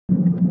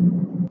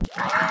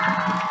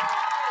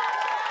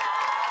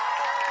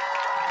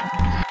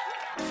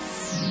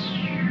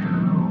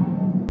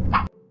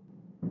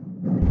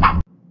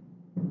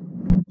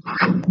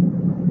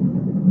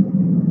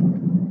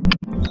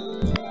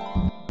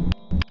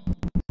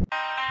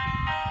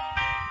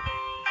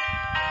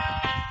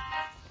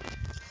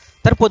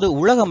தற்போது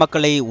உலக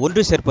மக்களை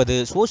ஒன்று சேர்ப்பது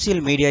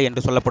சோசியல் மீடியா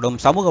என்று சொல்லப்படும்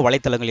சமூக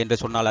வலைத்தளங்கள் என்று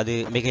சொன்னால் அது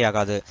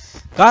மிகையாகாது.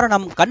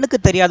 காரணம், கண்ணுக்கு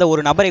தெரியாத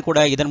ஒரு நபரை கூட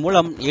இதன்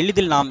மூலம்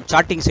எளிதில் நாம்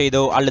சாட்டிங்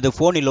செய்தோ அல்லது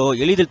போனிலோ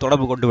எளிதில்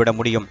தொடர்பு கொண்டு விட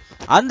முடியும்.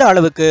 அந்த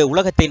அளவுக்கு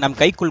உலகத்தை நம்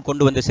கைக்குள்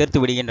கொண்டு வந்து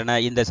சேர்த்து விடுகின்றன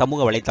இந்த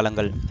சமூக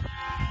வலைத்தளங்கள்.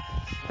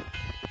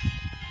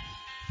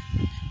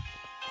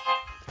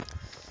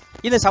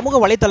 இந்த சமூக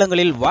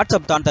வலைத்தளங்களில்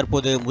வாட்ஸ்அப் தான்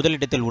தற்போது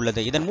முதலிடத்தில்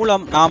உள்ளது. இதன்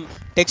மூலம் நாம்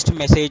text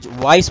message,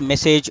 voice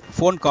message,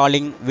 phone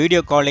calling,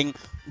 video calling,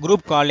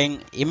 group calling,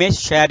 image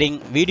sharing,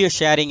 video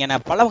sharing என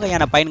பல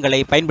வகையான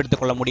பயன்களை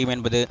பயன்படுத்திக் கொள்ள முடியும்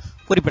என்பது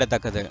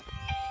குறிப்பிடத்தக்கது.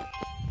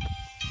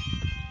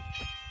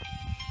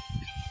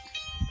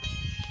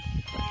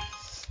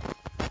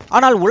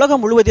 ஆனால்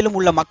உலகம் முழுவதிலும்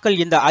உள்ள மக்கள்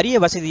இந்த அரிய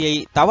வசதியை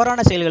தவறான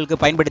செயல்களுக்கு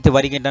பயன்படுத்தி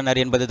வருகின்றனர்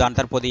என்பதுதான்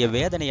தற்போதைய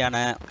வேதனையான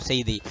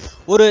செய்தி.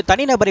 ஒரு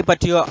தனிநபரை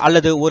பற்றியோ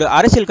அல்லது ஒரு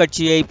அரசியல்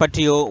கட்சியை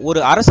பற்றியோ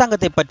ஒரு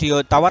அரசாங்கத்தை பற்றியோ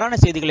தவறான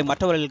செய்திகளை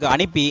மற்றவர்களுக்கு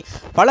அனுப்பி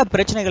பல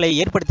பிரச்சனைகளை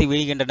ஏற்படுத்தி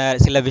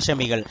விடுகின்றனர் சில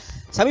விஷமிகள்.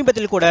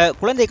 சமீபத்தில் கூட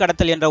குழந்தை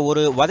கடத்தல் என்ற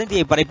ஒரு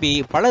வதந்தியை பரப்பி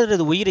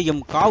பலரது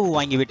உயிரையும் காவு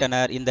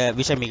வாங்கிவிட்டனர் இந்த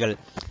விஷமிகள்.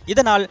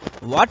 இதனால்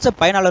வாட்ஸ்அப்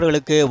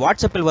பயனாளர்களுக்கு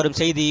வாட்ஸ்அப்பில் வரும்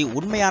செய்தி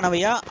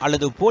உண்மையானவையா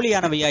அல்லது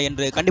போலியானவையா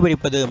என்று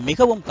கண்டுபிடிப்பது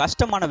மிகவும்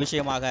கஷ்டமான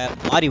விஷயமாக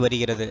மாறி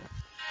வருகிறது.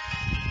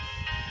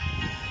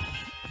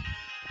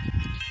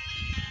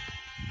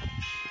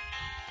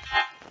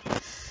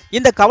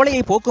 இந்த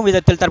கவலையை போக்கும்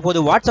விதத்தில் தற்போது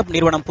வாட்ஸ்அப்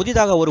நிறுவனம்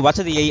புதிதாக ஒரு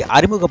வசதியை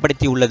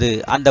அறிமுகப்படுத்தி உள்ளது.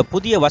 அந்த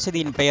புதிய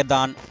வசதியின்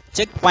பெயர்தான்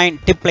செக்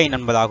பாயிண்ட் டிப் லைன்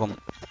என்பதாகும்.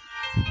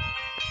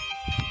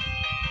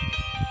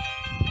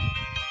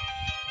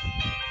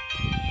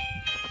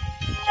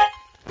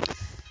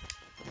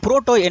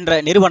 புரோட்டோ என்ற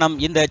நிறுவனம்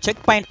இந்த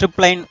செக் பாயிண்ட் டிப்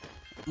லைன்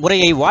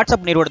முறையை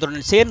வாட்ஸ்அப்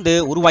நிறுவனத்துடன் சேர்ந்து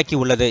உருவாக்கி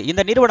உள்ளது.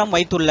 இந்த நிறுவனம்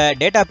வைத்துள்ள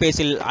டேட்டா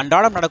பேஸில்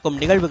அன்றாடம் நடக்கும்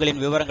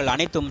நிகழ்வுகளின் விவரங்கள்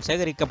அனைத்தும்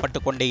சேகரிக்கப்பட்டு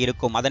கொண்டே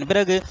இருக்கும். அதன்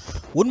பிறகு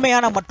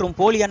உண்மையான மற்றும்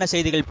போலியான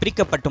செய்திகள்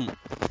பிரிக்கப்பட்டும்.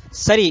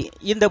 சரி,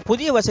 இந்த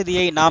புதிய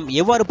வசதியை நாம்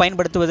எவ்வாறு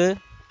பயன்படுத்துவது?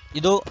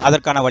 இதோ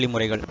அதற்கான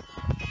வழிமுறைகள்.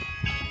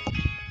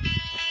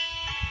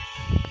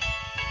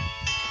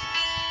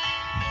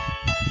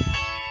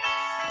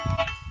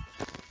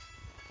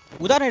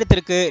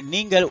 உதாரணத்திற்கு,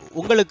 நீங்கள்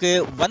உங்களுக்கு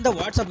வந்த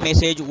வாட்ஸ்அப்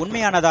மெசேஜ்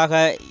உண்மையானதாக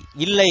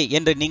இல்லை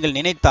என்று நீங்கள்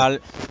நினைத்தால்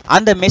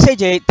அந்த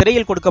மெசேஜை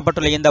திரையில்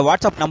கொடுக்கப்பட்டுள்ள இந்த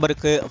வாட்ஸ்அப்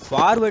நம்பருக்கு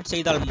ஃபார்வேர்ட்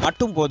செய்தால்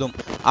மட்டும் போதும்.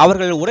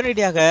 அவர்கள்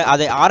உடனடியாக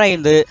அதை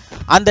ஆராய்ந்து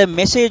அந்த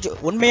மெசேஜ்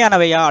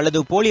உண்மையானவையா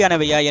அல்லது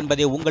போலியானவையா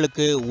என்பதை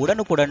உங்களுக்கு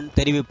உடனுக்குடன்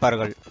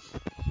தெரிவிப்பார்கள்.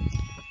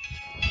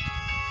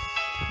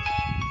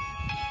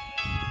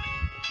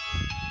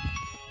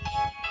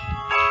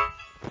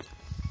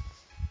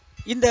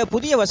 இந்த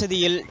புதிய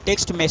வசதியில்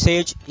டெக்ஸ்ட்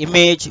மெசேஜ்,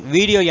 இமேஜ்,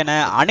 வீடியோ என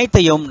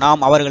அனைத்தையும்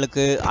நாம்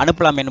அவர்களுக்கு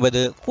அனுப்பலாம்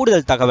என்பது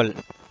கூடுதல் தகவல்.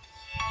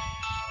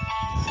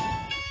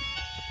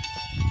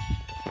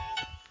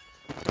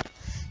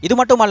 இது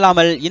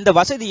மட்டுமல்லாமல் இந்த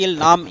வசதியில்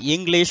நாம்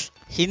இங்கிலீஷ்,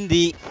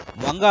 ஹிந்தி,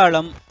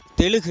 வங்காளம்,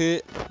 தெலுங்கு,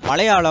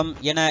 மலையாளம்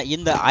என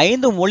இந்த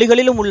 5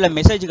 மொழிகளிலும் உள்ள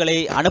மெசேஜ்களை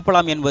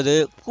அனுப்பலாம் என்பது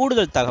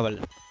கூடுதல் தகவல்.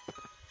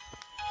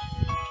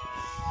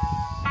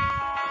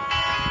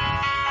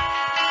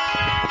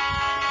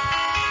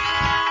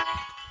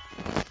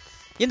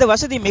 இந்த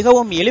வசதி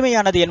மிகவும்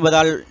எளிமையானது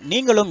என்பதால்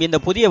நீங்களும் இந்த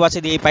புதிய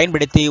வசதியை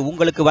பயன்படுத்தி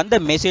உங்களுக்கு வந்த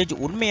மெசேஜ்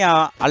உண்மையா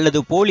அல்லது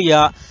போலியா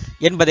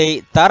என்பதை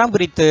தரம்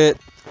பிரித்து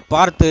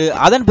பார்த்து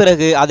அதன்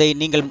பிறகு அதை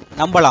நீங்கள்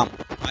நம்பலாம்,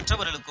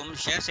 மற்றவர்களுக்கும்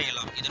ஷேர்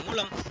செய்யலாம். இதன்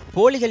மூலம்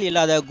போலிகள்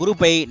இல்லாத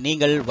குரூப்பை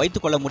நீங்கள்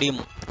வைத்துக்கொள்ள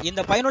முடியும்.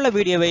 இந்த பயனுள்ள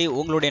வீடியோவை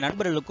உங்களுடைய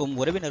நண்பர்களுக்கும்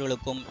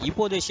உறவினர்களுக்கும்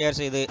இப்போது ஷேர்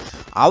செய்து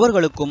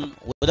அவர்களுக்கும்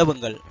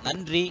உதவுங்கள்.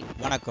 நன்றி,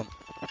 வணக்கம்.